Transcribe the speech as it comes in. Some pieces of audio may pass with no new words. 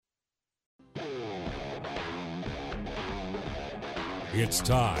It's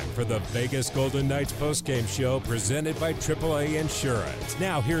time for the Vegas Golden Knights postgame show presented by AAA Insurance.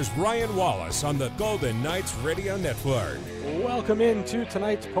 Now here's Ryan Wallace on the Golden Knights Radio Network. Welcome into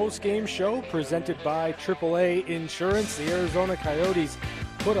tonight's postgame show presented by AAA Insurance. The Arizona Coyotes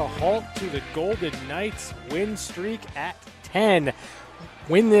put a halt to the Golden Knights win streak at 10.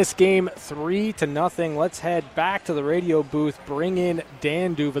 Win this game 3-0. Let's head back to the radio booth, bring in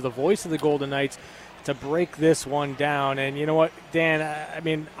Dan D'Uva, the voice of the Golden Knights, to break this one down. And you know what,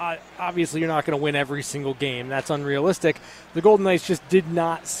 Dan, obviously you're not going to win every single game. That's unrealistic. The Golden Knights just did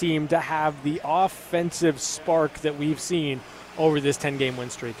not seem to have the offensive spark that we've seen over this 10-game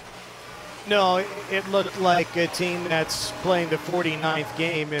win streak. No, it looked like a team that's playing the 49th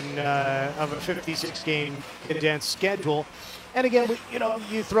game of a 56-game condensed schedule. And again,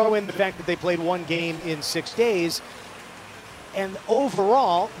 you throw in the fact that they played one game in 6 days, and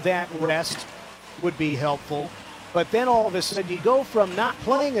overall that rest would be helpful. But then all of a sudden you go from not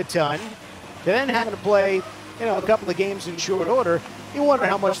playing a ton to then having to play, a couple of games in short order. You wonder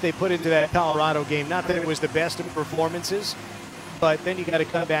how much they put into that Colorado game. Not that it was the best of performances, but then you got to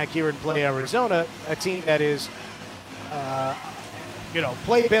come back here and play Arizona, a team that is,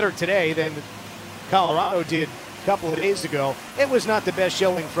 played better today than Colorado did a couple of days ago. It was not the best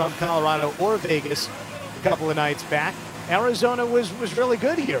showing from Colorado or Vegas a couple of nights back. Arizona was really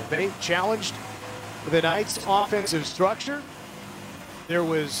good here. They challenged the Knights' offensive structure. There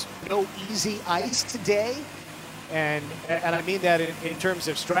was no easy ice today, and I mean that in terms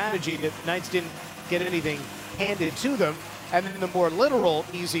of strategy. The Knights didn't get anything handed to them, and then the more literal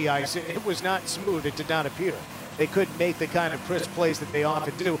easy ice, it was not smooth. It did not appear. They couldn't make the kind of crisp plays that they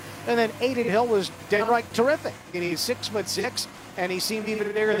often do. And then Adin Hill was downright terrific. And he's 6'6", and he seemed even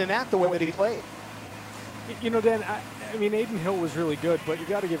bigger than that the way that he played. Dan, Adin Hill was really good, but you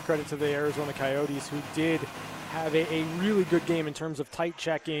got to give credit to the Arizona Coyotes, who did have a really good game in terms of tight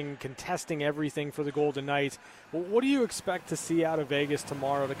checking, contesting everything for the Golden Knights. Well, what do you expect to see out of Vegas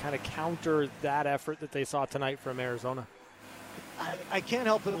tomorrow to kind of counter that effort that they saw tonight from Arizona? I can't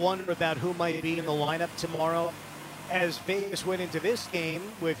help but wonder about who might be in the lineup tomorrow. As Vegas went into this game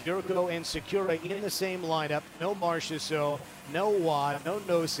with Jurko and Sekura in the same lineup, no Marchessault, no Watt, no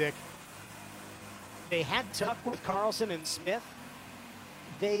Nosek. They had Tuck with Carlson and Smith.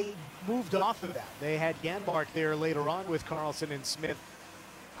 They moved off of that. They had Janmark there later on with Carlson and Smith.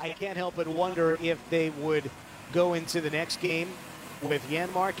 I can't help but wonder if they would go into the next game with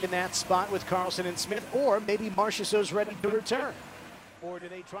Janmark in that spot with Carlson and Smith, or maybe Marchessault's ready to return. Or do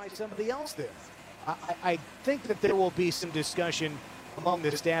they try somebody else there? I think that there will be some discussion among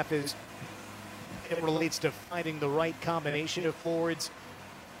the staff as it relates to finding the right combination of forwards.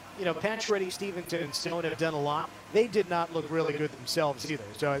 Pacioretty, Stevenson, and Stone have done a lot. They did not look really good themselves either.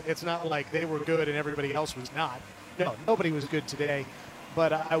 So it's not like they were good and everybody else was not. No, nobody was good today.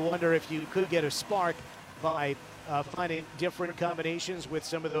 But I wonder if you could get a spark by finding different combinations with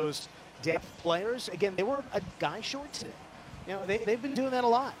some of those depth players. Again, they were a guy short today. They've been doing that a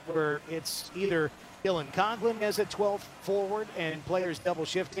lot, where it's either Dylan Coghlan as a 12th forward and players double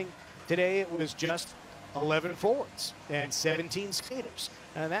shifting. Today it was just 11 forwards and 17 skaters.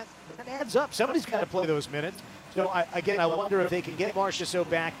 And that adds up. Somebody's got to play those minutes. So, I wonder if they can get Marchessault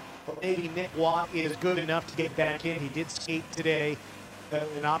back. Or maybe Nick Watt is good enough to get back in. He did skate today,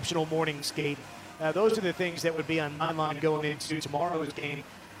 an optional morning skate. Those are the things that would be on my mind going into tomorrow's game.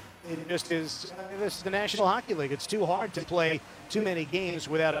 It just is. This is the National Hockey League. It's too hard to play too many games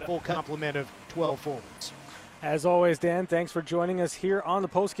without a full complement of 12 forwards. As always, Dan, thanks for joining us here on the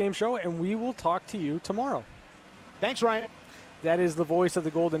postgame show, and we will talk to you tomorrow. Thanks, Ryan. That is the voice of the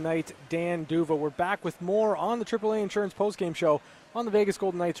Golden Knights, Dan D'Uva. We're back with more on the AAA Insurance postgame show on the Vegas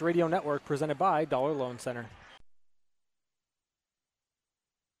Golden Knights Radio Network, presented by Dollar Loan Center.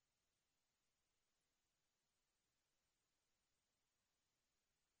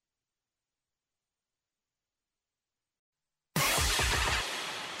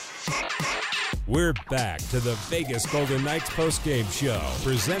 We're back to the Vegas Golden Knights postgame show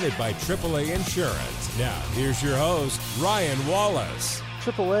presented by AAA Insurance. Now, here's your host, Ryan Wallace.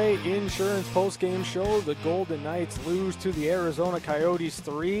 AAA Insurance postgame show. The Golden Knights lose to the Arizona Coyotes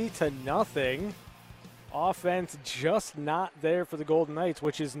 3-0. Offense just not there for the Golden Knights,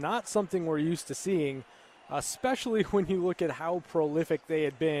 which is not something we're used to seeing, especially when you look at how prolific they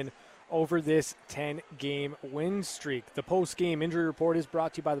had been over this 10-game win streak. The post-game injury report is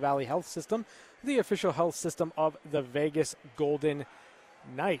brought to you by the Valley Health System, the official health system of the Vegas Golden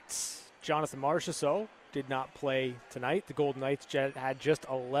Knights. Jonathan Marchessault did not play tonight. The Golden Knights had just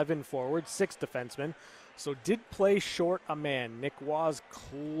 11 forwards, 6 defensemen, so did play short a man. Nick was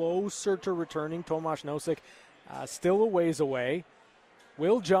closer to returning. Tomas Nosek still a ways away.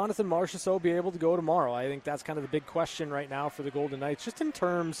 Will Jonathan Marchessault be able to go tomorrow? I think that's kind of the big question right now for the Golden Knights, just in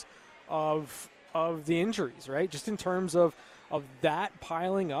terms of the injuries, right? Just in terms of that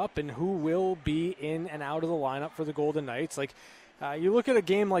piling up and who will be in and out of the lineup for the Golden Knights. Like, you look at a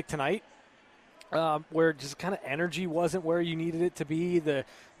game like tonight, where just kind of energy wasn't where you needed it to be. There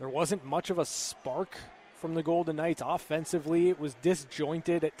wasn't much of a spark from the Golden Knights offensively. It was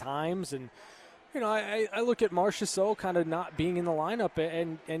disjointed at times, and I look at Marchessault kind of not being in the lineup,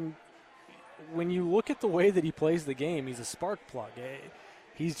 and when you look at the way that he plays the game, he's a spark plug.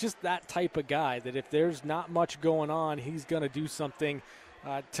 He's just that type of guy that if there's not much going on, he's going to do something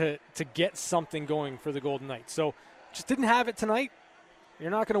to get something going for the Golden Knights. So just didn't have it tonight.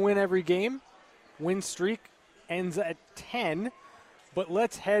 You're not going to win every game. Win streak ends at 10. But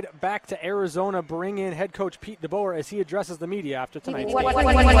let's head back to Arizona, bring in head coach Pete DeBoer as he addresses the media after tonight's game. What was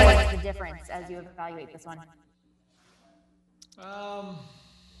the difference as you evaluate this one?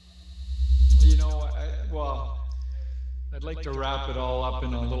 I'd like to wrap it all up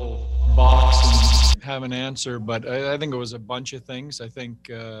in a little box and have an answer, but I think it was a bunch of things. I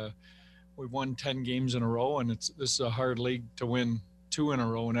think we won 10 games in a row, and this is a hard league to win 2 in a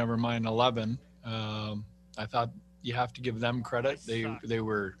row, never mind 11. I thought you have to give them credit. They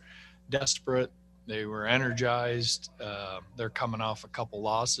were desperate. They were energized. They're coming off a couple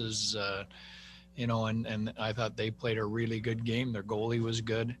losses, and I thought they played a really good game. Their goalie was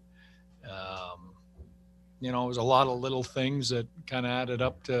good. It was a lot of little things that kind of added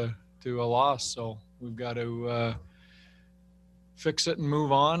up to a loss. So we've got to fix it and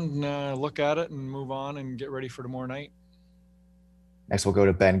move on, look at it and move on and get ready for tomorrow night. Next, we'll go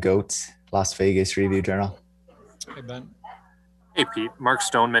to Ben Goetz, Las Vegas Review-Journal. Hey, Ben. Hey, Pete. Mark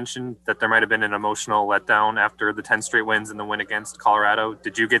Stone mentioned that there might have been an emotional letdown after the 10 straight wins and the win against Colorado.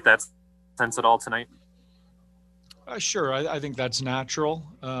 Did you get that sense at all tonight? Sure. I think that's natural.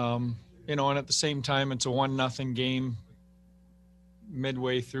 And at the same time, it's a 1-0 game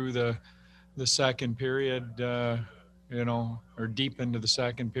midway through the second period, or deep into the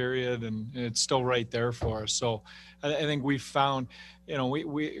second period, and it's still right there for us. So I think we found,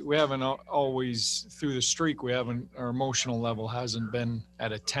 we haven't always, through the streak, our emotional level hasn't been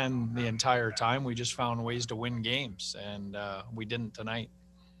at a 10 the entire time. We just found ways to win games, and we didn't tonight.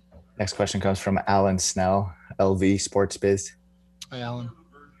 Next question comes from Alan Snell, LV Sports Biz. Hi, Alan.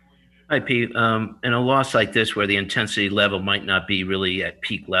 Hi, Pete. In a loss like this where the intensity level might not be really at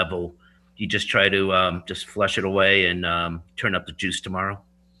peak level, you just try to just flush it away and turn up the juice tomorrow?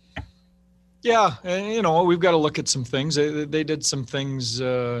 Yeah, and we've got to look at some things. They did some things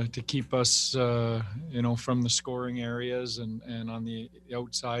to keep us, from the scoring areas and on the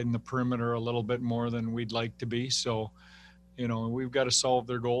outside and the perimeter a little bit more than we'd like to be. So, we've got to solve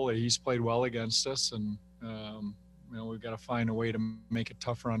their goalie. He's played well against us, and we've got to find a way to make it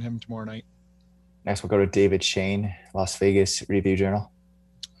tougher on him tomorrow night. Next, we'll go to David Shane, Las Vegas Review-Journal.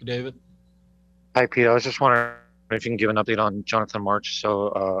 Hey, David. Hi, Pete. I was just wondering if you can give an update on Jonathan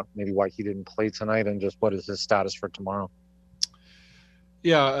Marchessault, maybe why he didn't play tonight and just what is his status for tomorrow?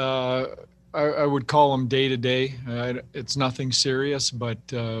 Yeah, I would call him day-to-day. It's nothing serious, but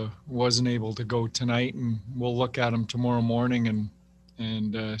wasn't able to go tonight, and we'll look at him tomorrow morning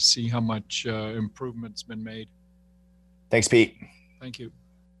and see how much improvement's been made. Thanks, Pete. Thank you.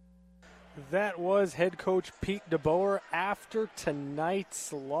 That was head coach Pete DeBoer after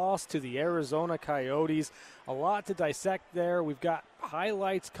tonight's loss to the Arizona Coyotes. A lot to dissect there. We've got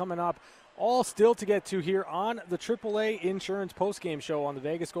highlights coming up, all still to get to here on the AAA Insurance Postgame Show on the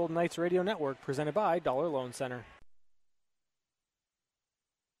Vegas Golden Knights Radio Network, presented by Dollar Loan Center.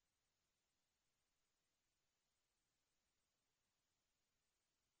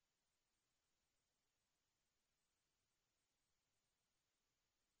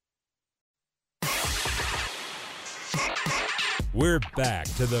 We're back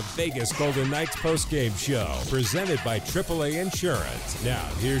to the Vegas Golden Knights postgame show, presented by AAA Insurance. Now,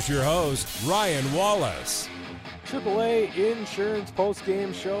 here's your host, Ryan Wallace. AAA Insurance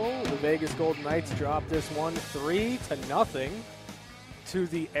postgame show. The Vegas Golden Knights dropped this one 3-0 to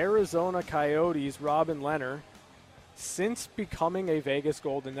the Arizona Coyotes. Robin Lehner, since becoming a Vegas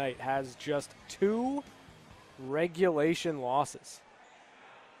Golden Knight, has just 2 regulation losses.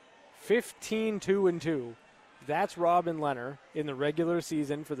 15-2-2. That's Robin Lehner in the regular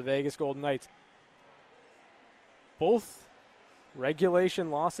season for the Vegas Golden Knights. Both regulation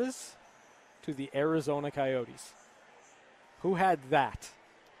losses to the Arizona Coyotes. Who had that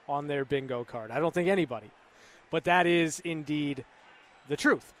on their bingo card? I don't think anybody. But that is indeed the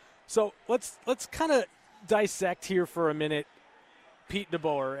truth. So let's kind of dissect here for a minute Pete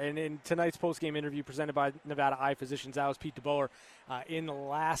DeBoer, and in tonight's postgame interview presented by Nevada Eye Physicians, that was Pete DeBoer in the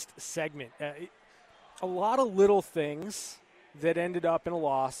last segment. A lot of little things that ended up in a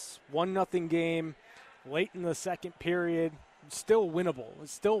loss. 1-0 game late in the second period. Still winnable.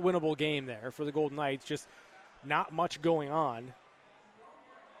 It's still a winnable game there for the Golden Knights. Just not much going on.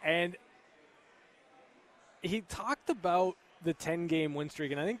 And he talked about the 10-game win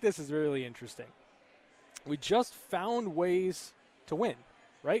streak, and I think this is really interesting. We just found ways to win,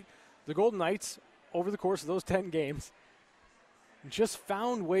 right? The Golden Knights, over the course of those 10 games, just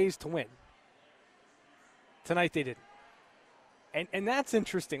found ways to win. Tonight they didn't. And that's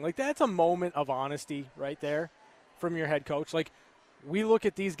interesting. Like, that's a moment of honesty right there from your head coach. Like, we look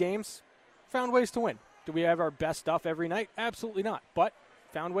at these games, found ways to win. Do we have our best stuff every night? Absolutely not. But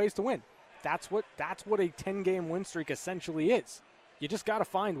found ways to win. That's what a 10-game win streak essentially is. You just got to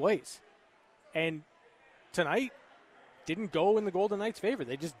find ways. And tonight didn't go in the Golden Knights' favor.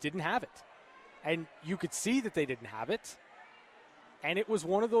 They just didn't have it. And you could see that they didn't have it. And it was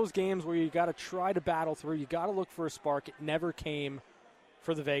one of those games where you got to try to battle through. You got to look for a spark. It never came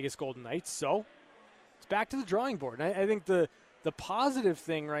for the Vegas Golden Knights. So it's back to the drawing board. And I think the positive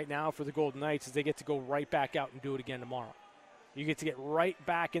thing right now for the Golden Knights is they get to go right back out and do it again tomorrow. You get to get right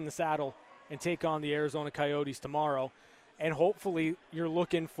back in the saddle and take on the Arizona Coyotes tomorrow. And hopefully you're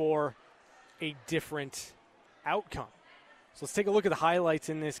looking for a different outcome. So let's take a look at the highlights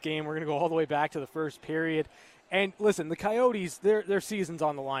in this game. We're going to go all the way back to the first period. And listen, the Coyotes, their season's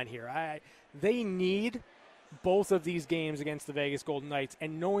on the line here. They need both of these games against the Vegas Golden Knights.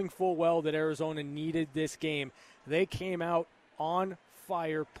 And knowing full well that Arizona needed this game, they came out on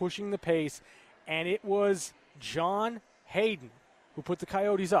fire, pushing the pace. And it was John Hayden who put the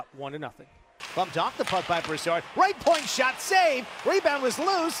Coyotes up 1-0. Bumped off the puck by Brassard. Right point shot, save. Rebound was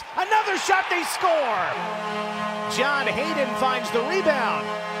loose. Another shot, they score. John Hayden finds the rebound.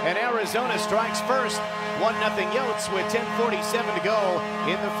 And Arizona strikes first. 1-0 Yotes with 10:47 to go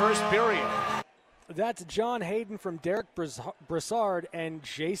in the first period. That's John Hayden from Derek Brassard and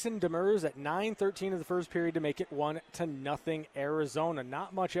Jason Demers at 9:13 of the first period to make it 1-0 Arizona.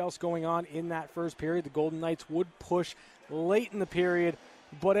 Not much else going on in that first period. The Golden Knights would push late in the period,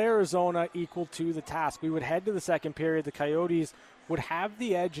 but Arizona equal to the task. We would head to the second period. The Coyotes would have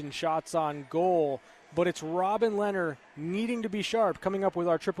the edge in shots on goal, but it's Robin Lehner needing to be sharp, coming up with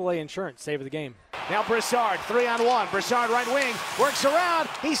our AAA insurance save of the game. Now Brassard, 3-on-1. Brassard right wing, works around,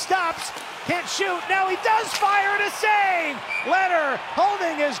 he stops, can't shoot, now he does fire and a save! Lehner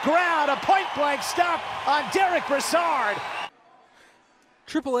holding his ground, a point-blank stop on Derek Brassard.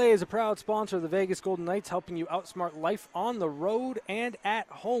 AAA is a proud sponsor of the Vegas Golden Knights, helping you outsmart life on the road and at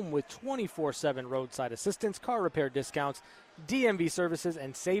home with 24/7 roadside assistance, car repair discounts, DMV services,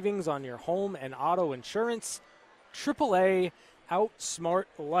 and savings on your home and auto insurance. AAA, outsmart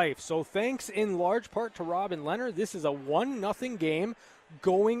life. So thanks in large part to Robin Lehner. This is a 1-0 game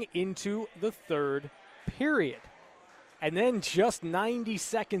going into the third period. And then just 90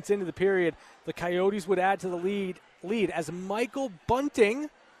 seconds into the period, the Coyotes would add to the lead as Michael Bunting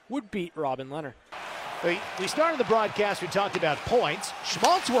would beat Robin Lehner. We started the broadcast, we talked about points.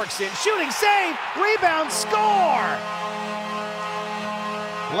 Schmaltz works in, shooting, save, rebound, score!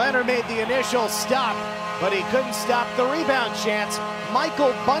 Lehner made the initial stop, but he couldn't stop the rebound chance.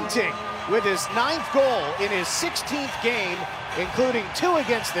 Michael Bunting with his 9th goal in his 16th game, including 2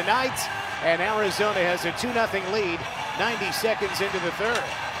 against the Knights, and Arizona has a 2-0 lead 90 seconds into the third.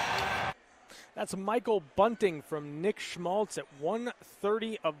 That's Michael Bunting from Nick Schmaltz at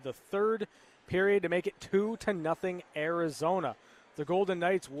 1:30 of the third period to make it 2-0 Arizona. The Golden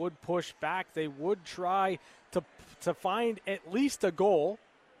Knights would push back. They would try to find at least a goal.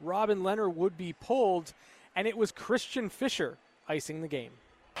 Robin Lehner would be pulled, and it was Christian Fischer icing the game.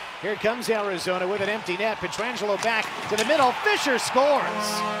 Here comes Arizona with an empty net. Pietrangelo back to the middle. Fischer scores.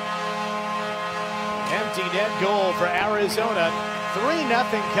 Empty net goal for Arizona.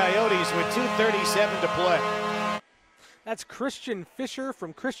 3-0 Coyotes with 2:37 to play. That's Christian Fischer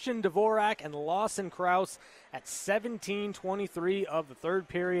from Christian Dvorak and Lawson Krause at 17:23 of the third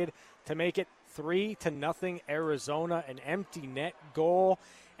period to make it 3-0 Arizona, an empty net goal.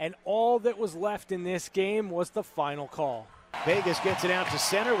 And all that was left in this game was the final call. Vegas gets it out to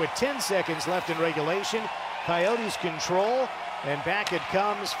center with 10 seconds left in regulation. Coyotes control, and back it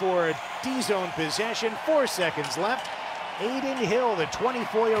comes for D-zone possession. 4 seconds left. Aiden Hill, the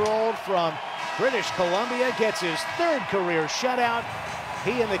 24-year-old from British Columbia, gets his 3rd career shutout.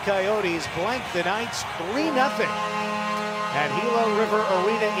 He and the Coyotes blank the Knights 3-0 at Gila River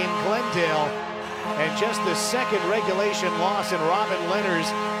Arena in Glendale. And just the 2nd regulation loss in Robin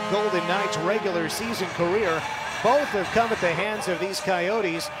Lehner's Golden Knights regular season career. both have come at the hands of these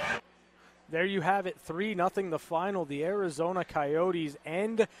Coyotes. There you have it, 3-0 the final. The Arizona Coyotes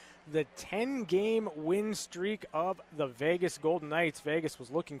end the 10-game win streak of the Vegas Golden Knights. Vegas was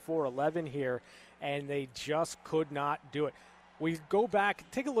looking for 11 here, and they just could not do it. We go back,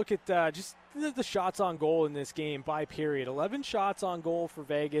 take a look at just the shots on goal in this game by period. 11 shots on goal for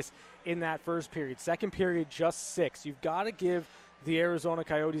Vegas in that first period. Second period, just 6. You've got to give the Arizona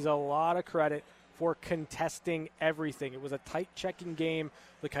Coyotes a lot of credit for contesting everything. It was a tight checking game.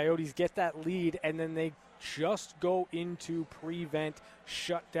 The Coyotes get that lead, and then they just go into prevent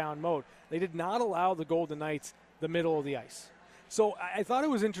shutdown mode. They did not allow the Golden Knights the middle of the ice. So I thought it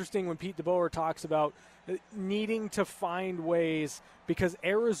was interesting when Pete DeBoer talks about needing to find ways, because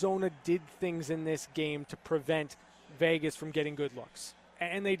Arizona did things in this game to prevent Vegas from getting good looks.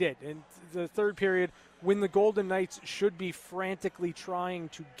 And they did. In the third period, when the Golden Knights should be frantically trying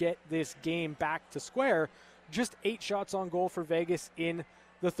to get this game back to square, just 8 shots on goal for Vegas in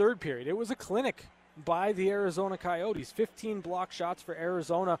the third period. It was a clinic by the Arizona Coyotes. 15 block shots for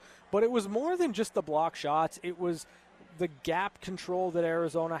Arizona, but it was more than just the block shots. It was the gap control that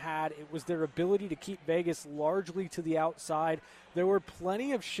Arizona had. It was their ability to keep Vegas largely to the outside. There were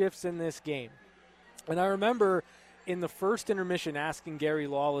plenty of shifts in this game. And I remember in the first intermission asking Gary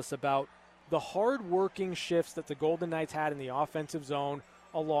Lawless about the hard-working shifts that the Golden Knights had in the offensive zone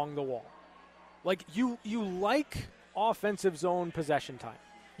along the wall. Like, you like offensive zone possession time.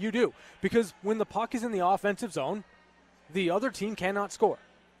 You do. Because when the puck is in the offensive zone, the other team cannot score.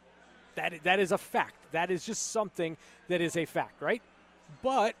 That is a fact. That is just something that is a fact, right?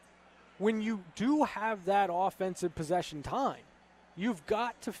 But when you do have that offensive possession time, you've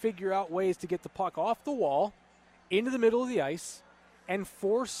got to figure out ways to get the puck off the wall, into the middle of the ice, and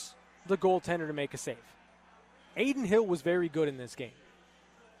force the goaltender to make a save. Adin Hill was very good in this game.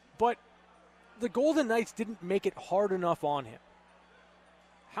 But the Golden Knights didn't make it hard enough on him.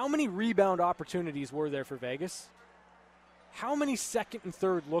 How many rebound opportunities were there for Vegas? How many second and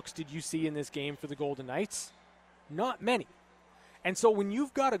third looks did you see in this game for the Golden Knights? Not many. And so when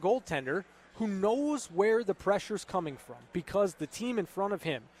you've got a goaltender who knows where the pressure's coming from, because the team in front of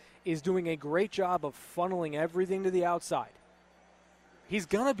him is doing a great job of funneling everything to the outside, he's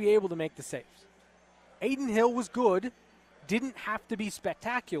going to be able to make the saves. Adin Hill was good, didn't have to be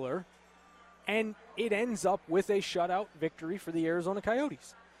spectacular, and it ends up with a shutout victory for the Arizona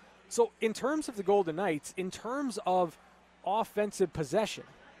Coyotes. So in terms of the Golden Knights, in terms of offensive possession,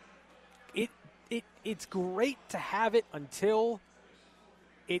 it's great to have it until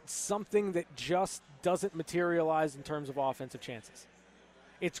it's something that just doesn't materialize in terms of offensive chances.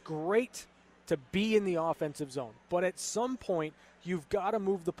 It's great to be in the offensive zone, but at some point you've got to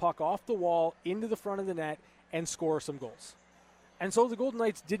move the puck off the wall into the front of the net and score some goals. And so the Golden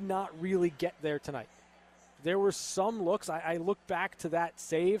Knights did not really get there tonight. There were some looks. I look back to that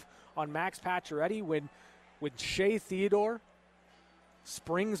save on Max Pacioretty when Shea Theodore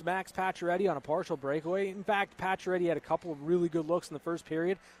springs Max Pacioretty on a partial breakaway. In fact, Pacioretty had a couple of really good looks in the first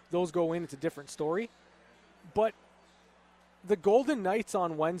period. Those go in, it's a different story. But the Golden Knights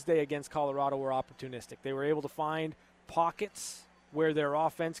on Wednesday against Colorado were opportunistic. They were able to find pockets where their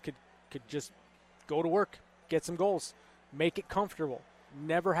offense could just go to work, get some goals, make it comfortable.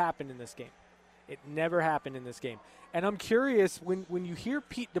 Never happened in this game. It never happened in this game. And I'm curious, when you hear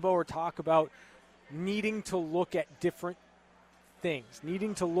Pete DeBoer talk about needing to look at different things,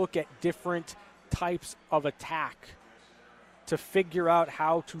 needing to look at different types of attack to figure out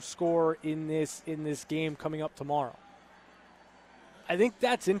how to score in this game coming up tomorrow, I think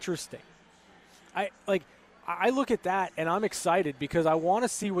that's interesting. I look at that and I'm excited because I want to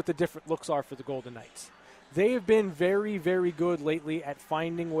see what the different looks are for the Golden Knights. They have been very, very good lately at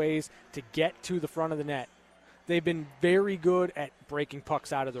finding ways to get to the front of the net. They've been very good at breaking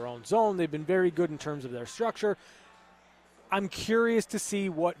pucks out of their own zone. They've been very good in terms of their structure. I'm curious to see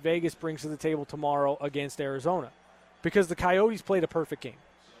what Vegas brings to the table tomorrow against Arizona, because the Coyotes played a perfect game.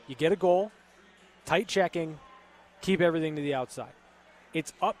 You get a goal, tight checking, keep everything to the outside.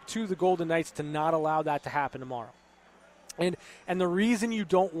 It's up to the Golden Knights to not allow that to happen tomorrow. And the reason you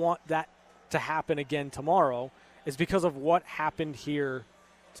don't want that to happen again tomorrow is because of what happened here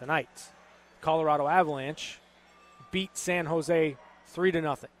tonight. Colorado Avalanche beat San Jose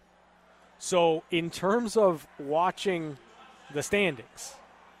 3-0. So in terms of watching the standings,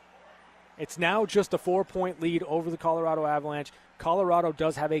 it's now just a 4-point lead over the Colorado Avalanche. Colorado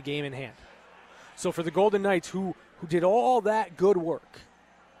does have a game in hand. So for the Golden Knights, who did all that good work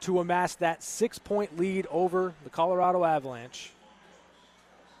to amass that 6-point lead over the Colorado Avalanche,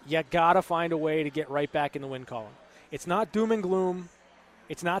 you got to find a way to get right back in the win column. It's not doom and gloom.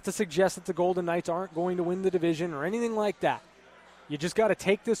 It's not to suggest that the Golden Knights aren't going to win the division or anything like that. You just got to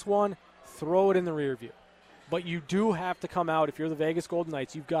take this one, throw it in the rear view. But you do have to come out, if you're the Vegas Golden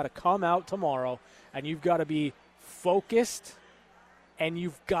Knights, you've got to come out tomorrow and you've got to be focused and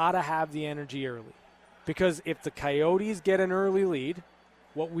you've got to have the energy early. Because if the Coyotes get an early lead,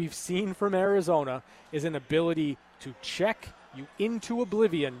 what we've seen from Arizona is an ability to check you into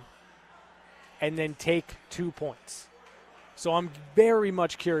oblivion and then take 2 points. So I'm very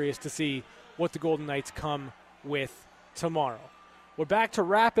much curious to see what the Golden Knights come with tomorrow. We're back to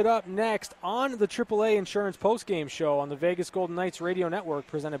wrap it up next on the AAA Insurance Postgame Show on the Vegas Golden Knights Radio Network,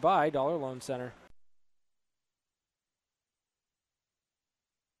 presented by Dollar Loan Center.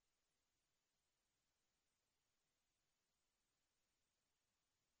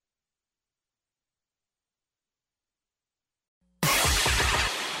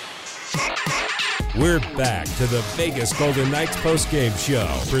 We're back to the Vegas Golden Knights postgame show,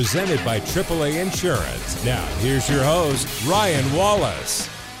 presented by AAA Insurance. Now, here's your host, Ryan Wallace.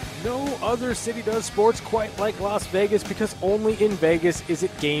 No other city does sports quite like Las Vegas, because only in Vegas is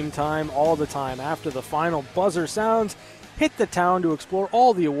it game time all the time. After the final buzzer sounds, hit the town to explore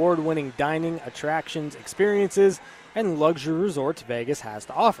all the award-winning dining, attractions, experiences, and luxury resorts Vegas has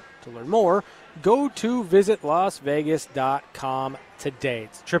to offer. To learn more, go to visitlasvegas.com today.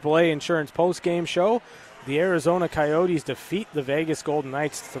 It's AAA Insurance postgame show. The Arizona Coyotes defeat the Vegas Golden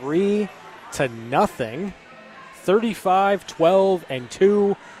Knights 3-0.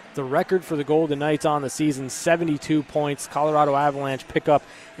 35-12-2. The record for the Golden Knights on the season, 72 points. Colorado Avalanche pick up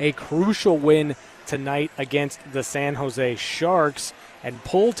a crucial win tonight against the San Jose Sharks and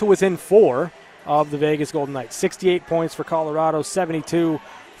pull to within 4 of the Vegas Golden Knights. 68 points for Colorado, 72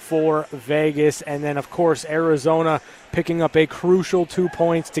 for Vegas. And then, of course, Arizona picking up a crucial 2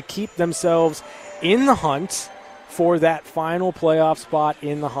 points to keep themselves in the hunt for that final playoff spot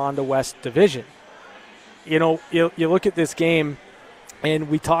in the Honda West Division. You know, you look at this game, and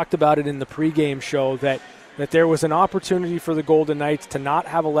we talked about it in the pregame show, that there was an opportunity for the Golden Knights to not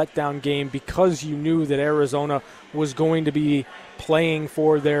have a letdown game because you knew that Arizona was going to be playing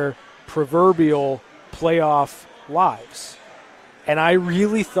for their proverbial playoff lives. And I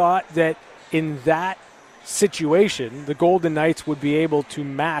really thought that in that situation, the Golden Knights would be able to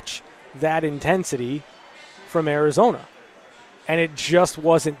match that intensity from Arizona. And it just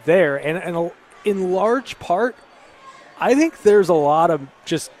wasn't there. And in large part, I think there's a lot of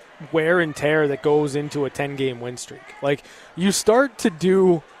just wear and tear that goes into a 10-game win streak. Like, you start to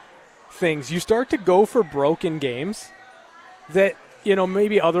do things, you start to go for broken games that, you know,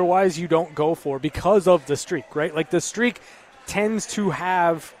 maybe otherwise you don't go for because of the streak, right? Like, the streak tends to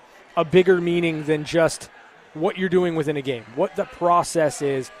have a bigger meaning than just what you're doing within a game, what the process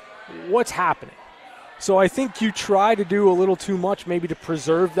is, what's happening. So I think you try to do a little too much maybe to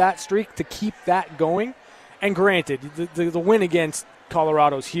preserve that streak, to keep that going. And granted, the win against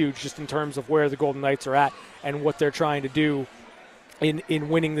Colorado is huge just in terms of where the Golden Knights are at and what they're trying to do in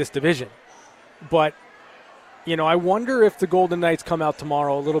winning this division. But, you know, I wonder if the Golden Knights come out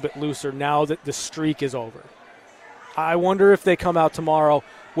tomorrow a little bit looser now that the streak is over. I wonder if they come out tomorrow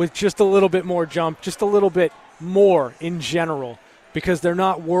with just a little bit more jump, just a little bit more in general, because they're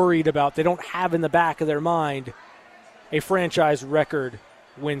not worried about, they don't have in the back of their mind a franchise record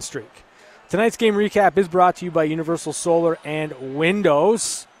win streak. Tonight's game recap is brought to you by Universal Solar and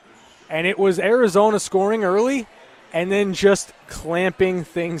Windows. And it was Arizona scoring early and then just clamping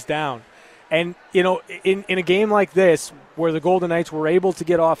things down. And, you know, in a game like this, where the Golden Knights were able to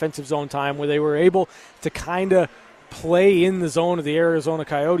get offensive zone time, where they were able to kind of play in the zone of the Arizona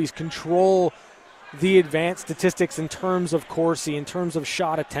Coyotes, control the advanced statistics in terms of Corsi, in terms of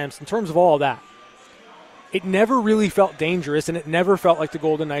shot attempts, in terms of all that, it never really felt dangerous, and it never felt like the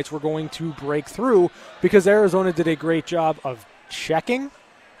Golden Knights were going to break through, because Arizona did a great job of checking.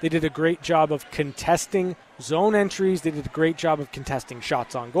 They did a great job of contesting zone entries. They did a great job of contesting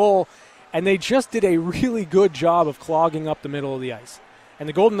shots on goal. And they just did a really good job of clogging up the middle of the ice. And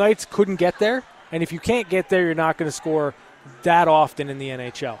the Golden Knights couldn't get there. And if you can't get there, you're not going to score that often in the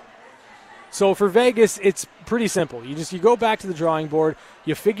NHL. So for Vegas, it's pretty simple. You go back to the drawing board.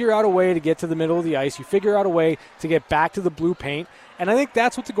 You figure out a way to get to the middle of the ice. You figure out a way to get back to the blue paint. And I think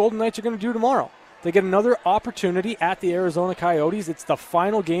that's what the Golden Knights are going to do tomorrow. They get another opportunity at the Arizona Coyotes. It's the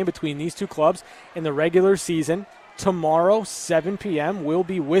final game between these two clubs in the regular season. Tomorrow, 7 p.m., we'll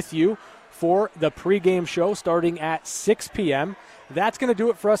be with you for the pregame show starting at 6 p.m. That's going to do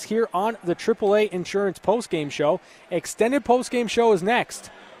it for us here on the AAA Insurance postgame show. Extended postgame show is next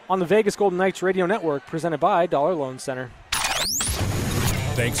on the Vegas Golden Knights Radio Network, presented by Dollar Loan Center.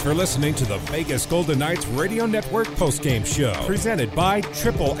 Thanks for listening to the Vegas Golden Knights Radio Network postgame show, presented by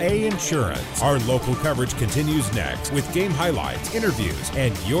AAA Insurance. Our local coverage continues next with game highlights, interviews,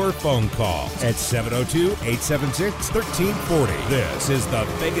 and your phone calls at 702-876-1340. This is the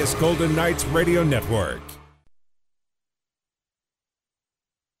Vegas Golden Knights Radio Network.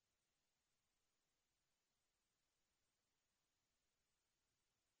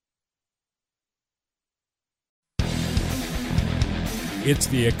 It's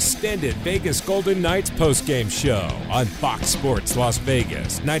the extended Vegas Golden Knights postgame show on Fox Sports Las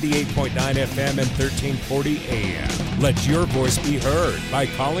Vegas, 98.9 FM and 1340 AM. Let your voice be heard by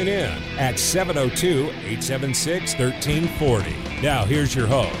calling in at 702-876-1340. Now here's your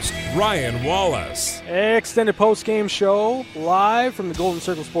host, Ryan Wallace. Extended postgame show live from the Golden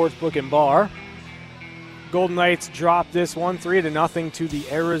Circle Sportsbook and Bar. Golden Knights dropped this one 3-0 to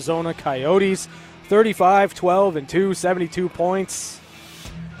the Arizona Coyotes. 35-12-2, 72 points.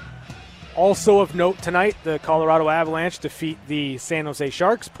 Also of note tonight, the Colorado Avalanche defeat the San Jose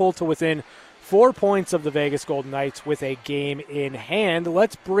Sharks, pull to within 4 points of the Vegas Golden Knights with a game in hand.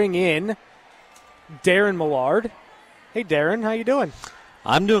 Let's bring in Darren Millard. Hey, Darren, how you doing?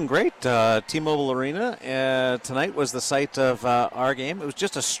 I'm doing great. T-Mobile Arena tonight was the site of our game. It was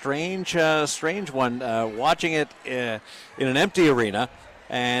just a strange one. Watching it in an empty arena,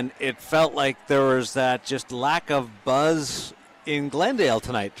 and it felt like there was that just lack of buzz in Glendale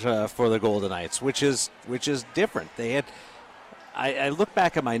tonight for the Golden Knights, which is different. They had. I looked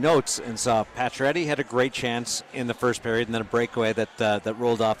back at my notes and saw Pacioretty had a great chance in the first period, and then a breakaway that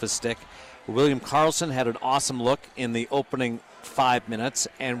rolled off his stick. William Karlsson had an awesome look in the opening 5 minutes,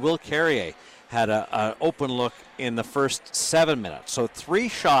 and Will Carrier had an open look in the first 7 minutes. So 3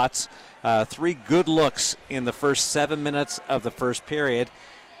 shots, 3 good looks in the first 7 minutes of the first period,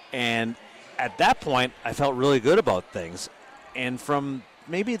 and at that point, I felt really good about things. And from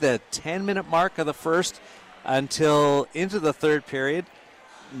maybe the 10-minute mark of the first until into the third period,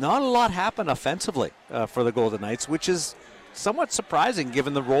 not a lot happened offensively for the Golden Knights, which is somewhat surprising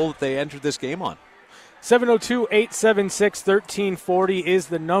given the role that they entered this game on. 702-876-1340 is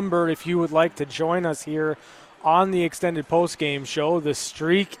the number if you would like to join us here on the extended postgame show. The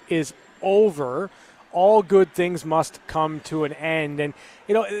streak is over. All good things must come to an end. And,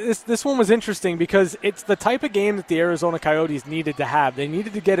 you know, this one was interesting because it's the type of game that the Arizona Coyotes needed to have. They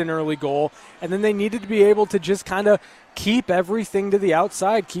needed to get an early goal, and then they needed to be able to just kind of keep everything to the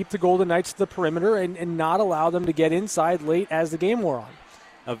outside, keep the Golden Knights to the perimeter, and not allow them to get inside late as the game wore on.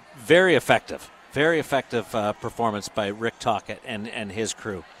 A very effective performance by Rick Tocchet and his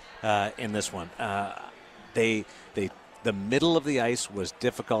crew in this one. The middle of the ice was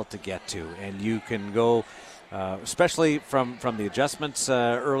difficult to get to, and you can go, especially from the adjustments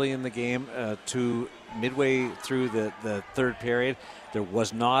early in the game to midway through the third period, there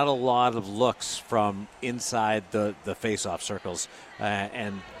was not a lot of looks from inside the face-off circles,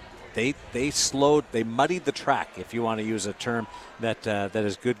 and they muddied the track, if you want to use a term that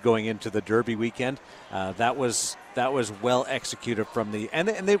is good going into the Derby weekend. That was well executed from the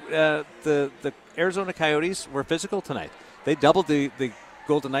Arizona Coyotes were physical tonight. They doubled the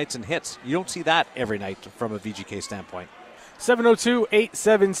Golden Knights in hits. You don't see that every night from a VGK standpoint.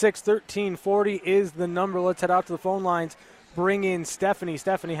 702-876-1340 is the number. Let's head out to the phone lines. Bring in Stephanie.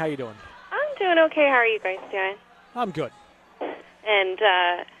 Stephanie, how you doing? I'm doing okay. How are you guys doing? I'm good. And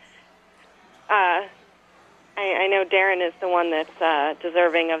I know Darren is the one that's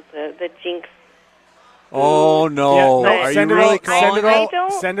deserving of the jinx. Oh, no. Yeah, are you really calling?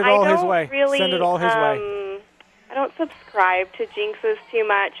 Send it all his way. Really, send it all his way. I don't subscribe to jinxes too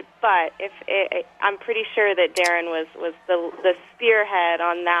much, but I'm pretty sure that Darren was the spearhead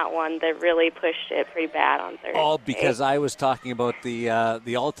on that one that really pushed it pretty bad on Thursday. All because I was talking about the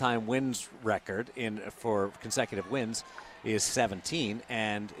all-time wins record for consecutive wins is 17,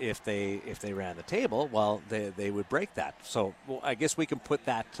 and if they ran the table, well, they would break that. So I guess we can put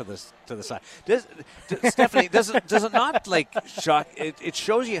that to the side. Stephanie, does it not shock? It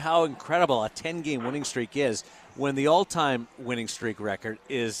shows you how incredible a 10-game winning streak is when the all-time winning streak record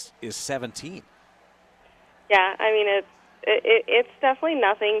is 17. Yeah, I mean it's definitely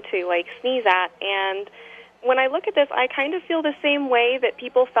nothing to sneeze at. And when I look at this, I kind of feel the same way that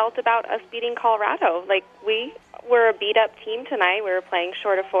people felt about us beating Colorado. We were a beat-up team tonight. We were playing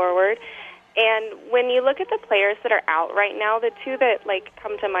short of forward. And when you look at the players that are out right now, the two that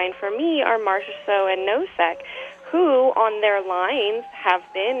come to mind for me are Marchessault and Nosek, who on their lines have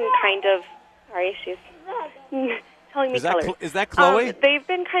been kind of she's telling me colors. Is that Chloe? They've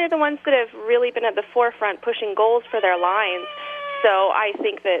been kind of the ones that have really been at the forefront pushing goals for their lines So I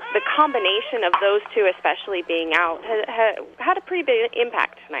think that the combination of those two, especially being out, had a pretty big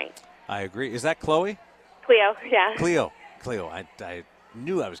impact tonight. I agree. Is that Chloe? Cleo, yeah. Cleo. I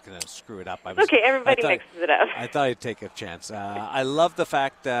knew I was going to screw it up. Okay, everybody mixes it up. I thought I'd take a chance. I love the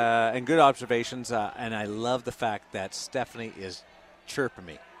fact, and good observations, and I love the fact that Stephanie is chirping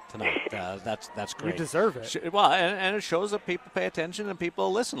me tonight. That's great. You deserve it. Well, and it shows that people pay attention and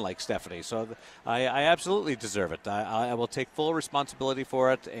people listen like Stephanie. So I absolutely deserve it. I will take full responsibility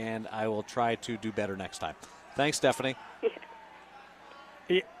for it, and I will try to do better next time. Thanks, Stephanie.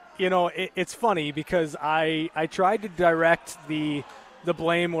 You know, it's funny because I tried to direct the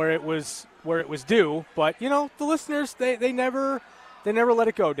blame where it was due, but you know, the listeners they never let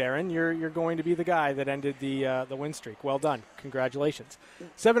it go. Darren, you're going to be the guy that ended the win streak. Well done, congratulations.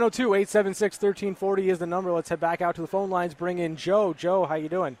 702-876-1340 is the number. Let's head back out to the phone lines. Bring in Joe. Joe, how you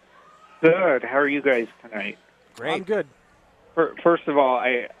doing? Good. How are you guys tonight? Great. I'm good. First of all,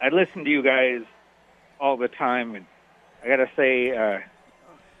 I listen to you guys all the time, and I got to say,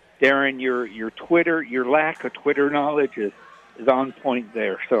 Darren, your lack of Twitter knowledge is on point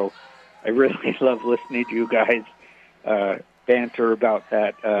there. So I really love listening to you guys banter about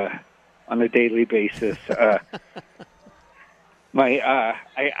that on a daily basis. I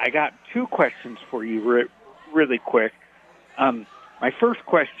got two questions for you really quick. My first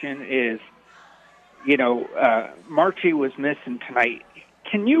question is, you know, Marchie was missing tonight.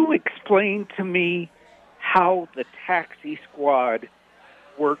 Can you explain to me how the taxi squad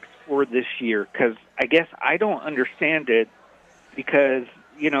works for this year? Because I guess I don't understand it, because,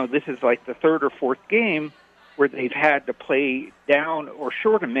 you know, this is like the third or fourth game where they've had to play down or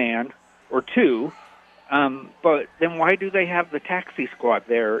short a man or two. But then why do they have the taxi squad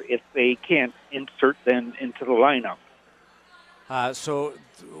there if they can't insert them into the lineup? So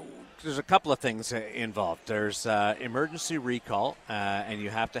there's a couple of things involved. There's emergency recall, and you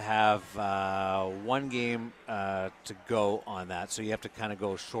have to have one game to go on that. So you have to kind of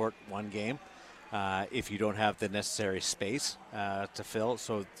go short one game if you don't have the necessary space to fill.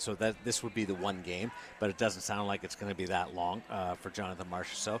 So that this would be the one game, but it doesn't sound like it's going to be that long for Jonathan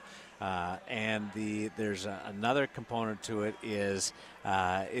Marchessault. And there's another component to it is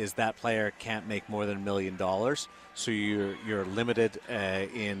that player can't make more than $1 million. So you're limited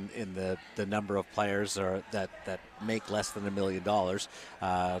in the number of players that make less than $1 million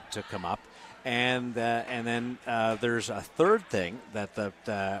to come up. And then there's a third thing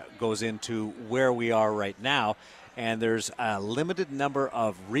that goes into where we are right now, and there's a limited number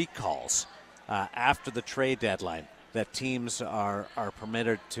of recalls after the trade deadline that teams are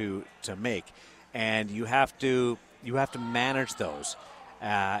permitted to make, and you have to manage those.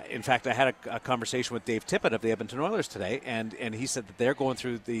 In fact, I had a conversation with Dave Tippett of the Edmonton Oilers today, and he said that they're going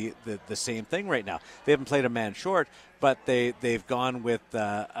through the same thing right now. They haven't played a man short, but they've gone with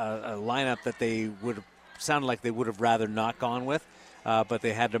a lineup that they would have sounded like they would have rather not gone with. But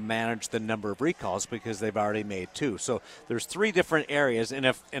they had to manage the number of recalls because they've already made two. So there's three different areas, and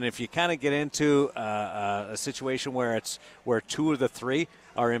if you kind of get into a situation where two of the three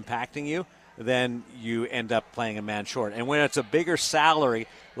are impacting you, then you end up playing a man short. And when it's a bigger salary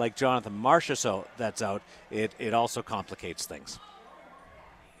like Jonathan Marchessault that's out, it also complicates things.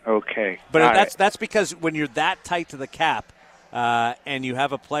 Okay, but that's because when you're that tight to the cap, and you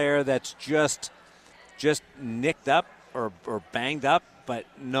have a player that's just nicked up or banged up, but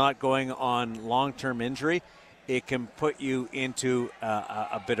not going on long-term injury, it can put you into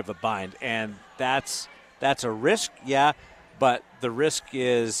a bit of a bind, and that's a risk, yeah. But the risk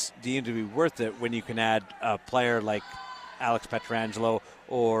is deemed to be worth it when you can add a player like Alex Pietrangelo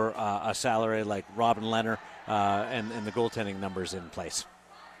or a salary like Robin Lehner and the goaltending numbers in place.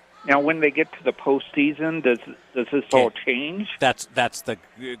 Now, when they get to the postseason, does this all change? That's the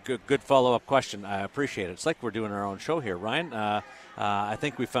good follow-up question. I appreciate it. It's like we're doing our own show here, Ryan. I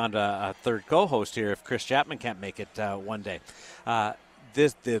think we found a third co-host here if Chris Chapman can't make it one day.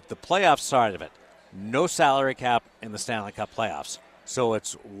 The playoff side of it, no salary cap in the Stanley Cup playoffs, so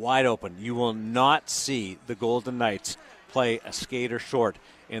it's wide open. You will not see the Golden Knights play a skater short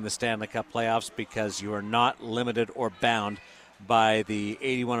in the Stanley Cup playoffs because you are not limited or bound by the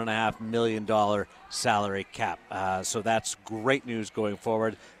 $81.5 million salary cap. So that's great news going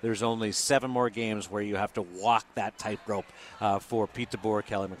forward. There's only 7 more games where you have to walk that tightrope for Pete DeBoer,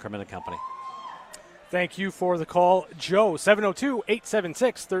 Kelly McCrimmon and company. Thank you for the call, Joe.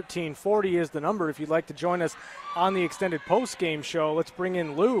 702-876-1340 is the number if you'd like to join us on the extended post-game show. Let's bring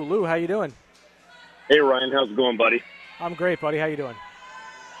in Lou. Lou, how you doing? Hey, Ryan. How's it going, buddy? I'm great, buddy. How you doing?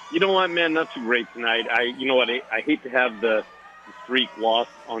 You know what, man? Not too great tonight. I hate to have the streak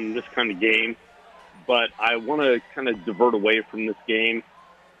lost on this kind of game, but I want to kind of divert away from this game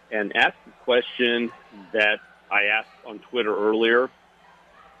and ask a question that I asked on Twitter earlier.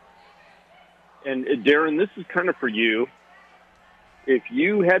 And Darren, this is kind of for you. If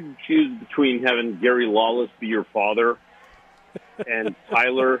you had to choose between having Gary Lawless be your father and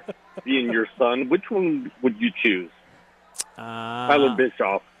Tyler being your son, which one would you choose? Tyler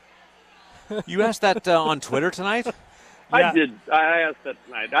Bischoff. You asked that on Twitter tonight? I did. I asked that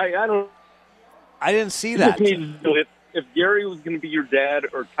tonight. I didn't see that. If Gary was going to be your dad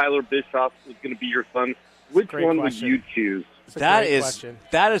or Tyler Bischoff was going to be your son, which one would you choose? That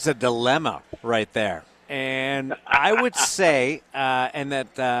is a dilemma right there. And I would say,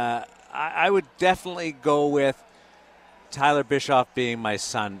 I would definitely go with Tyler Bischoff being my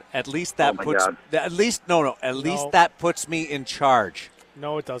son. At least that that puts me in charge.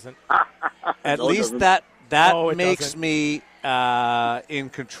 No, it doesn't. At least that makes me in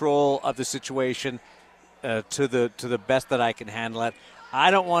control of the situation to the best that I can handle it.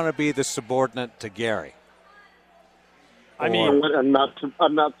 I don't want to be the subordinate to Gary. I'm not.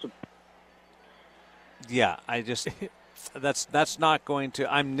 Yeah, I just that's not going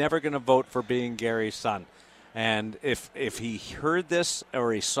to. I'm never going to vote for being Gary's son. And if he heard this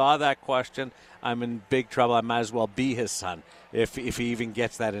or he saw that question, I'm in big trouble. I might as well be his son if he even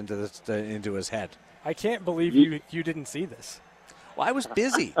gets that into his head. I can't believe you didn't see this. Well, I was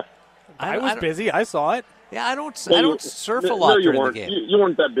busy. I was busy. I saw it. Yeah, I don't surf a lot during the game. You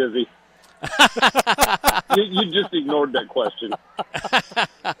weren't that busy. you just ignored that question.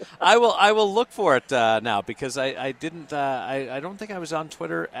 I will look for it now because I didn't. I don't think I was on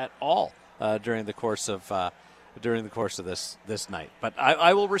Twitter at all during the course of this night. But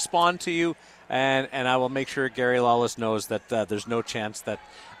I will respond to you, and I will make sure Gary Lawless knows that there's no chance that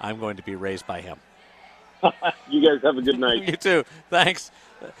I'm going to be raised by him. You guys have a good night. You too. Thanks.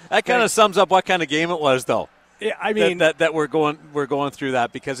 That kind of sums up what kind of game it was, though. Yeah, I mean that we're going through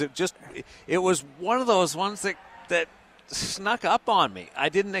that because it was one of those ones that snuck up on me. I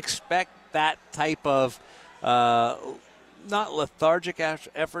didn't expect that type of not lethargic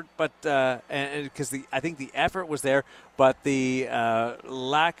effort, but because I think the effort was there, but the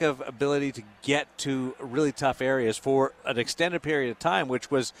lack of ability to get to really tough areas for an extended period of time,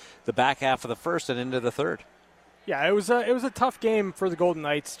 which was the back half of the first and into the third. Yeah, it was a tough game for the Golden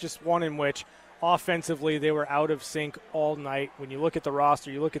Knights, just one in which offensively they were out of sync all night. When you look at the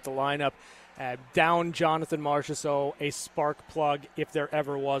roster, you look at the lineup, down Jonathan Marchessault, a spark plug if there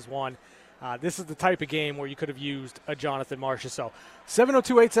ever was one. This is the type of game where you could have used a Jonathan Marchessault.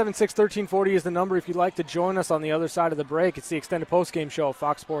 702-876-1340 is the number if you'd like to join us on the other side of the break. It's the extended postgame show of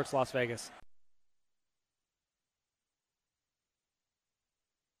Fox Sports Las Vegas.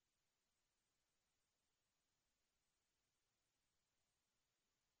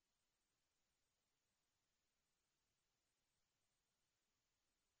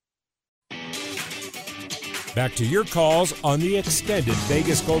 Back to your calls on the extended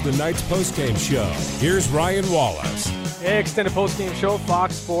Vegas Golden Knights postgame show. Here's Ryan Wallace. Extended postgame show,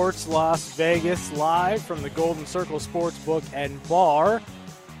 Fox Sports Las Vegas, live from the Golden Circle Sportsbook and Bar.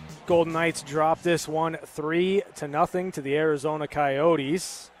 Golden Knights dropped this one 3-0 to the Arizona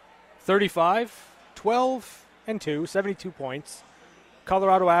Coyotes. 35, 12, and 2, 72 points.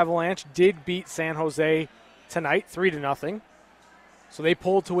 Colorado Avalanche did beat San Jose tonight, 3-0. So they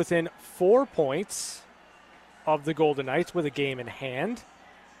pulled to within 4 points of the Golden Knights with a game in hand.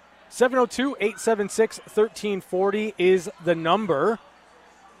 702-876-1340 is the number.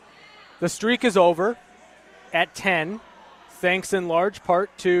 The streak is over at 10, thanks in large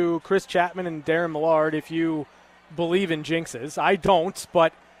part to Chris Chapman and Darren Millard, if you believe in jinxes. I don't,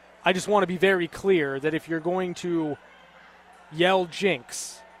 but I just want to be very clear that if you're going to yell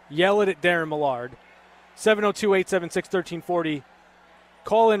jinx, yell it at Darren Millard. 702-876-1340.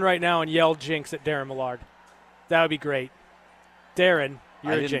 Call in right now and yell jinx at Darren Millard. That would be great. Darren,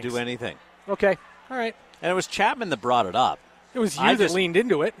 you're a jinx. I didn't do anything. Okay. All right. And it was Chapman that brought it up. It was you that leaned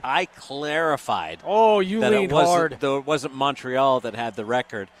into it. I clarified. Oh, you leaned hard. Though it wasn't Montreal that had the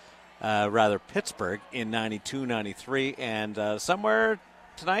record, rather Pittsburgh in 92-93. And somewhere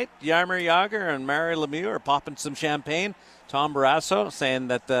tonight, Jaromir Jagr and Mario Lemieux are popping some champagne. Tom Barrasso saying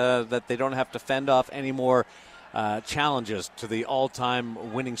that they don't have to fend off any more challenges to the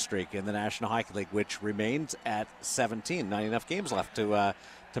all-time winning streak in the National Hockey League, which remains at 17. Not enough games left to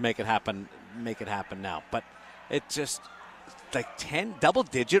make it happen. Make it happen now, but it just like 10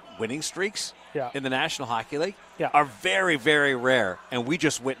 double-digit winning streaks in the National Hockey League are very, very rare, and we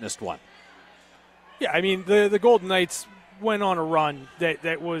just witnessed one. Yeah, I mean the Golden Knights went on a run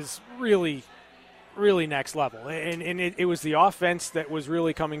that was really really next level. And it was the offense that was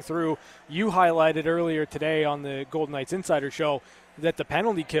really coming through. You highlighted earlier today on the Golden Knights Insider Show that the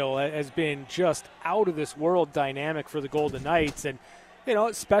penalty kill has been just out of this world dynamic for the Golden Knights. And,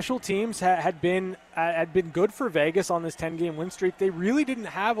 special teams had been good for Vegas on this 10-game win streak. They really didn't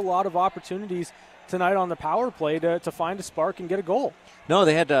have a lot of opportunities tonight on the power play to find a spark and get a goal. No,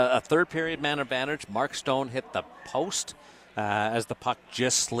 they had a third-period man advantage. Mark Stone hit the post as the puck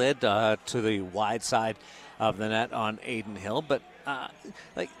just slid to the wide side of the net on Aiden Hill. But,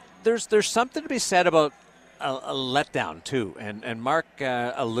 there's something to be said about a letdown, too. And Mark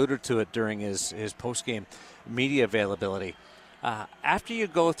alluded to it during his post-game media availability. After you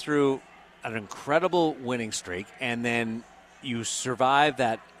go through an incredible winning streak and then you survive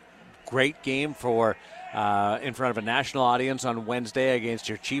that great game for in front of a national audience on Wednesday against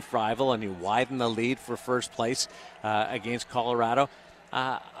your chief rival, and you widen the lead for first place against Colorado,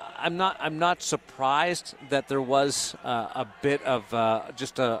 I'm not surprised that there was a bit of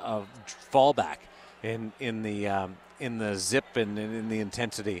just a fallback in the zip and in the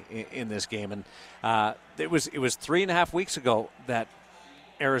intensity in this game. And it was 3.5 weeks ago that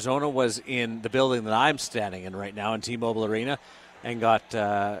Arizona was in the building that I'm standing in right now in T-Mobile Arena and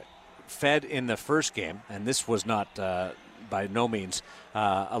got fed in the first game. And this was not by no means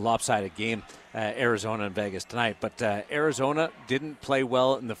a lopsided game, Arizona and Vegas tonight. But Arizona didn't play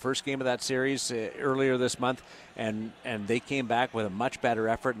well in the first game of that series earlier this month, and they came back with a much better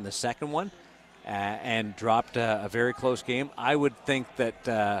effort in the second one. And dropped a very close game. I would think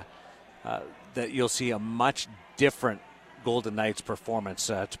that that you'll see a much different Golden Knights performance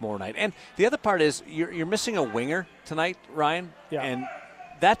tomorrow night. And the other part is you're missing a winger tonight, Ryan. Yeah. And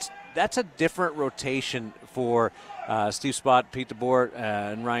that's a different rotation for Steve Spott, Pete DeBoer,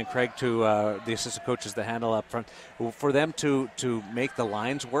 and Ryan Craig, to the assistant coaches that handle up front, for them to make the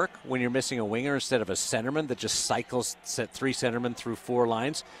lines work when you're missing a winger instead of a centerman that just cycles three centermen through four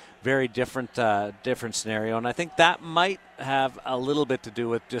lines. Very different scenario, and I think that might have a little bit to do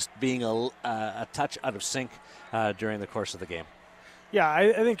with just being a touch out of sync during the course of the game. Yeah,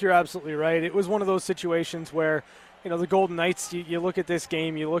 I think you're absolutely right. It was one of those situations where, the Golden Knights, you look at this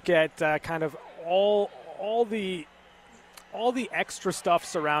game, you look at kind of all the extra stuff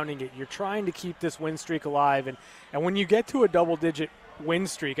surrounding it. You're trying to keep this win streak alive, and when you get to a double-digit win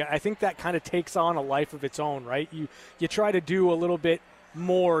streak, I think that kind of takes on a life of its own, right? You try to do a little bit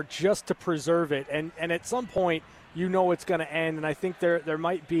more just to preserve it, and at some point it's going to end, and I think there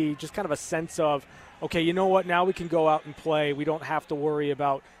might be just kind of a sense of, okay, you know what, now we can go out and play. We don't have to worry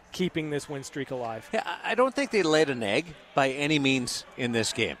about keeping this win streak alive. Yeah, I don't think they laid an egg by any means in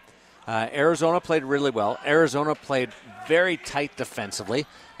this game. Arizona played really well. Arizona played very tight defensively.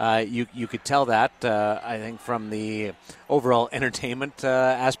 You could tell that, I think, from the overall entertainment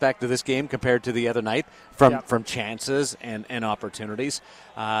aspect of this game compared to the other night, from chances and opportunities.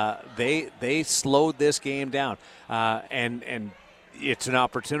 They slowed this game down, and it's an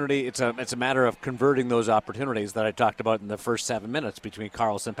opportunity. It's a matter of converting those opportunities that I talked about in the first 7 minutes between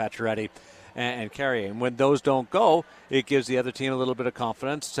Carlson, Pacioretty, and Carrier. And when those don't go, it gives the other team a little bit of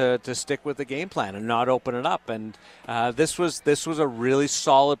confidence to stick with the game plan and not open it up. And this was a really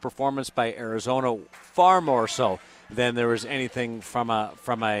solid performance by Arizona, far more so than there was anything from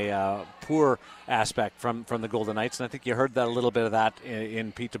a poor aspect from the Golden Knights. And I think you heard that a little bit of that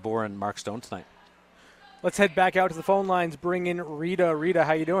in Pete DeBoer and Mark Stone tonight. Let's head back out to the phone lines. Bring in Rita. Rita,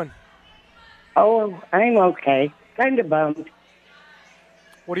 how you doing? Oh, I'm okay. Kind of bummed.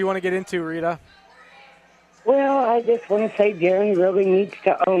 What do you want to get into, Rita? Well, I just want to say Darren really needs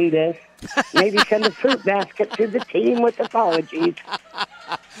to own this. Maybe send a fruit basket to the team with apologies.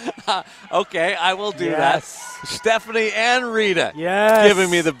 Okay, I will do that. Stephanie and Rita yes.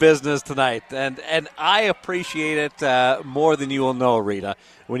 giving me the business tonight. And I appreciate it more than you will know, Rita,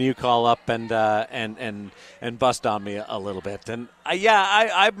 when you call up and bust on me a little bit. And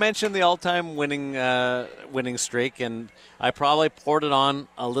I mentioned the all-time winning streak, and I probably poured it on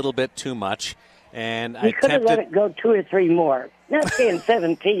a little bit too much. And you could have let it go 2 or 3 more. Not saying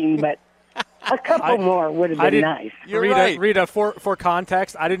 17, but a couple more would have been nice. You're Rita, right. Rita, for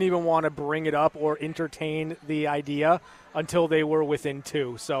context, I didn't even want to bring it up or entertain the idea until they were within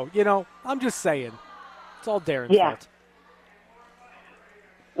 2. So, I'm just saying. It's all Darren's fault.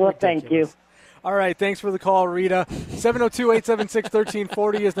 Well, Ridiculous. Thank you. All right, thanks for the call, Rita.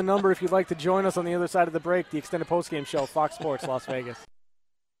 702-876-1340 is the number if you'd like to join us on the other side of the break, the extended postgame show, Fox Sports Las Vegas.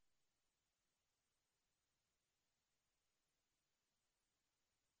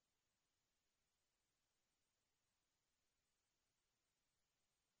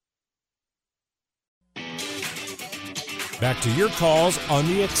 Back to your calls on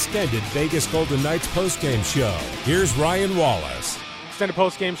the extended Vegas Golden Knights postgame show. Here's Ryan Wallace. Extended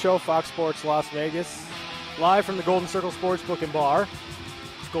postgame show, Fox Sports Las Vegas. Live from the Golden Circle Sportsbook and Bar.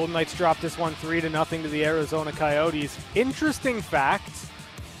 Golden Knights dropped this one 3-0 to the Arizona Coyotes. Interesting fact,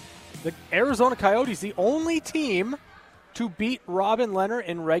 the Arizona Coyotes, the only team to beat Robin Lehner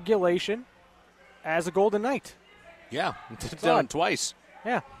in regulation as a Golden Knight. Yeah, it's done it twice.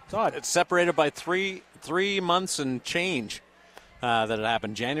 Yeah, it's odd. It's separated by three months and change that it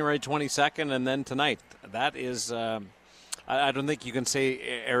happened. January 22nd and then tonight. That is, I don't think you can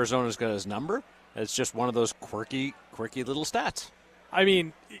say Arizona's got his number. It's just one of those quirky little stats. I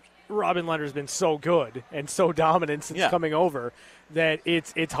mean, Robin Lehner's been so good and so dominant since coming over that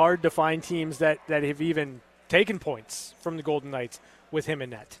it's hard to find teams that have even taken points from the Golden Knights with him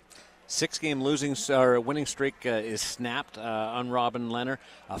in net. 6-game winning streak is snapped on Robin Lehner.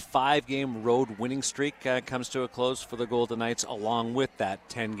 A 5-game road winning streak comes to a close for the Golden Knights, along with that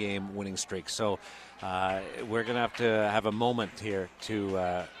 10-game winning streak. So we're going to have a moment here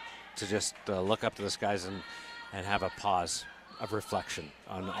to just look up to the skies and have a pause of reflection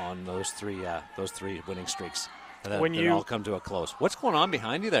on those three winning streaks that all come to a close. What's going on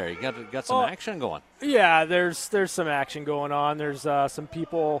behind you there? You got some action going. Yeah, there's some action going on. There's some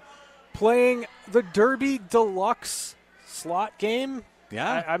people playing the Derby Deluxe slot game.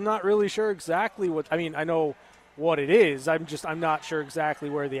 Yeah, I'm not really sure exactly what. I mean, I know what it is. I'm not sure exactly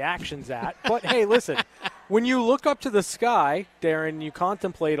where the action's at. But hey, listen, when you look up to the sky, Darren, you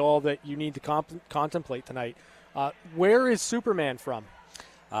contemplate all that you need to contemplate tonight. Where is Superman from?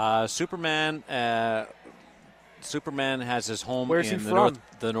 Superman has his home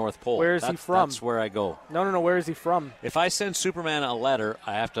the North Pole. Where is he from? That's where I go. No. Where is he from? If I send Superman a letter,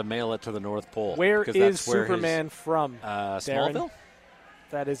 I have to mail it to the North Pole. Where is Superman from? Smallville? Darren?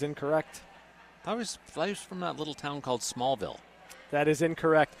 That is incorrect. I was from that little town called Smallville. That is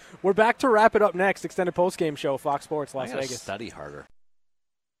incorrect. We're back to wrap it up next. Extended postgame show, Fox Sports Las Vegas. Study harder.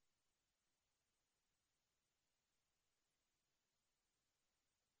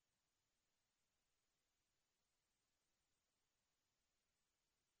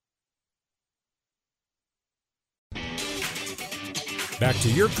 Back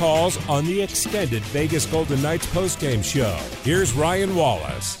to your calls on the extended Vegas Golden Knights postgame show. Here's Ryan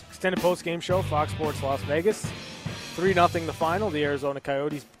Wallace. Extended postgame show, Fox Sports Las Vegas. 3-0 the final. The Arizona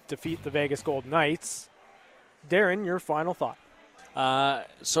Coyotes defeat the Vegas Golden Knights. Darren, your final thought.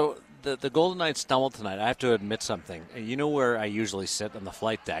 So the Golden Knights stumbled tonight. I have to admit something. You know where I usually sit on the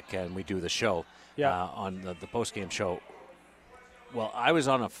flight deck and we do the show on the postgame show. Well, I was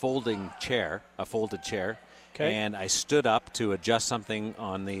on a folded chair. Okay. And I stood up to adjust something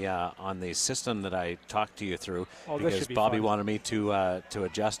on the system that I talked to you through because Bobby wanted me to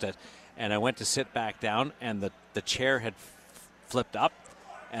adjust it. And I went to sit back down, and the chair had flipped up,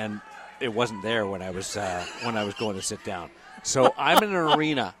 and it wasn't there when I was going to sit down. So I'm in an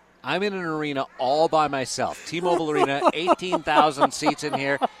arena. I'm in an arena all by myself. T-Mobile Arena, 18,000 seats in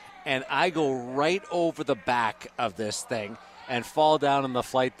here, and I go right over the back of this thing and fall down on the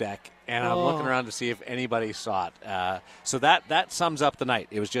flight deck, and I'm looking around to see if anybody saw it. So that sums up the night.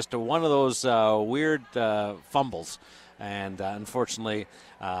 It was just one of those weird fumbles, and unfortunately,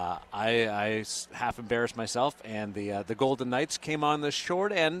 I half embarrassed myself, and the Golden Knights came on the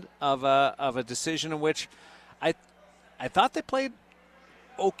short end of a decision in which I thought they played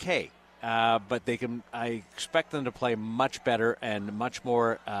okay, but I expect them to play much better and much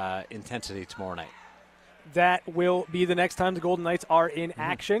more intensity tomorrow night. That will be the next time the Golden Knights are in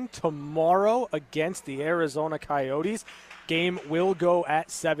action tomorrow against the Arizona Coyotes. Game will go at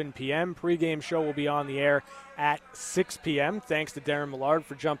 7 p.m. Pre-game show will be on the air at 6 p.m. Thanks to Darren Millard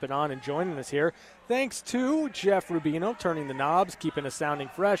for jumping on and joining us here. Thanks to Jeff Rubino turning the knobs, keeping us sounding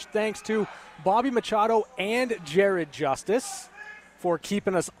fresh. Thanks to Bobby Machado and Jared Justice for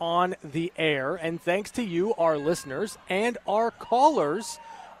keeping us on the air. And thanks to you, our listeners, and our callers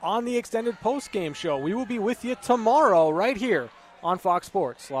on the extended postgame show. We will be with you tomorrow right here on Fox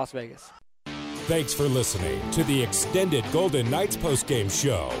Sports Las Vegas. Thanks for listening to the extended Golden Knights postgame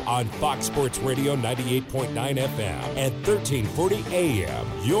show on Fox Sports Radio 98.9 FM and 1340 AM.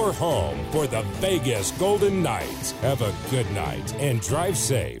 Your home for the Vegas Golden Knights. Have a good night and drive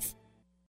safe.